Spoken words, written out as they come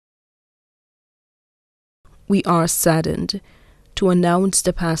We are saddened to announce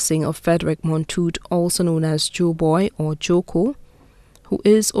the passing of Frederick Montoute, also known as Joe Boy or Joko, who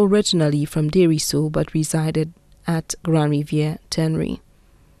is originally from Deriso but resided at Grand Riviere, Tenerife.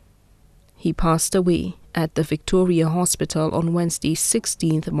 He passed away at the Victoria Hospital on Wednesday,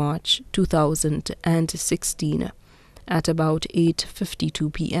 16th March 2016 at about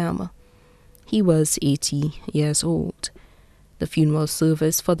 8:52 p.m. He was 80 years old. The funeral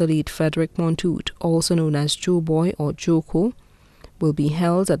service for the late Frederick Montoute, also known as Joe Boy or Joko, will be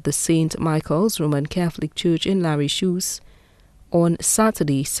held at the St. Michael's Roman Catholic Church in Larry Shoes on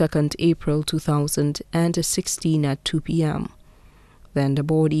Saturday, 2nd April 2016 at 2 p.m. Then the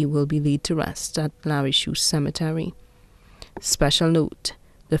body will be laid to rest at Larry Shoes Cemetery. Special note,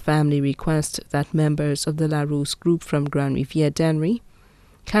 the family requests that members of the La Rose group from Grand Riviere Dennery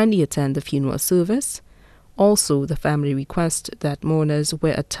kindly attend the funeral service. Also, the family requests that mourners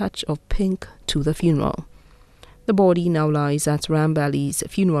wear a touch of pink to the funeral. The body now lies at Rambali's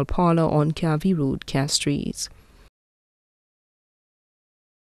funeral parlor on Calvi Road, Castries.